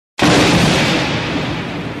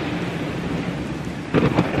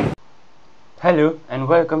Hello and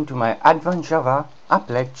welcome to my Advanced Java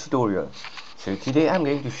Applet tutorial. So today I'm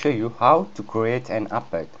going to show you how to create an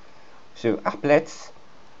applet. So applets,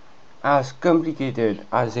 as complicated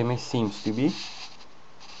as they may seem to be,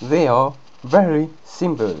 they are very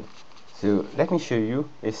simple. So let me show you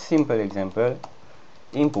a simple example.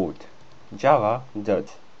 Import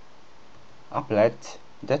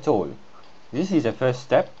java.applet.all. This is the first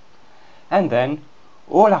step, and then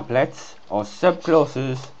all applets are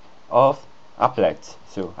subclasses of applet.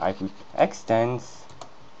 So I put extends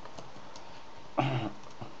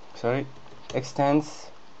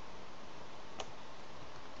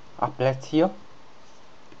applet here.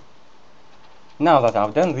 Now that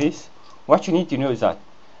I've done this, what you need to know is that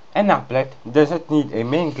an applet doesn't need a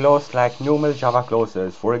main class like normal Java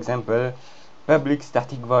classes. For example, public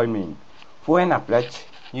static void main. For an applet,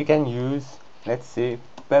 you can use, let's say,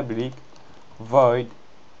 public void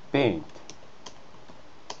paint.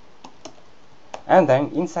 And then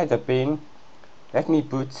inside the pane, let me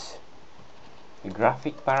put a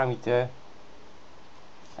graphic parameter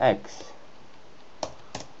x.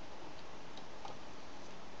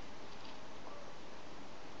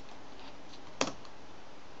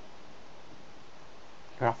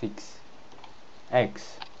 Graphics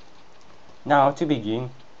x. Now to begin,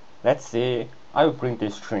 let's say I will print a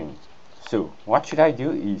string. So what should I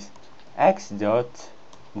do is x dot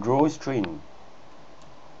draw string,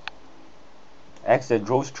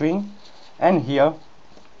 and here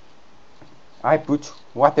I put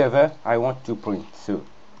whatever I want to print. So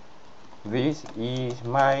this is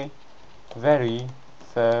my very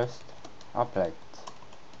first applet,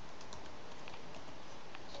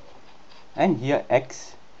 and here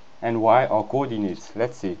x and y are coordinates.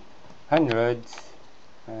 Let's say 100,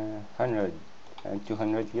 100 and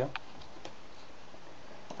 200 here.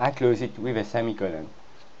 I close it with a semicolon.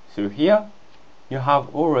 So here you have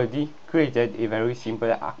already created a very simple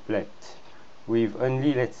applet with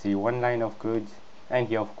only, let's say, one line of code, and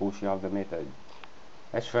here of course you have the method.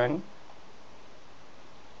 Let's run.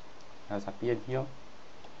 Has appeared here.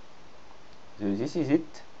 So this is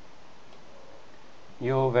it,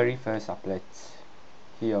 your very first applet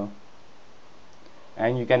here.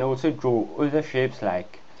 And you can also draw other shapes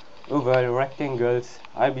like oval, rectangles.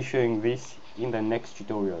 I'll be showing this in the next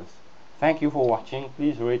tutorials. Thank you for watching.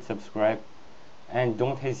 Please rate, subscribe, and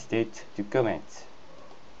don't hesitate to comment.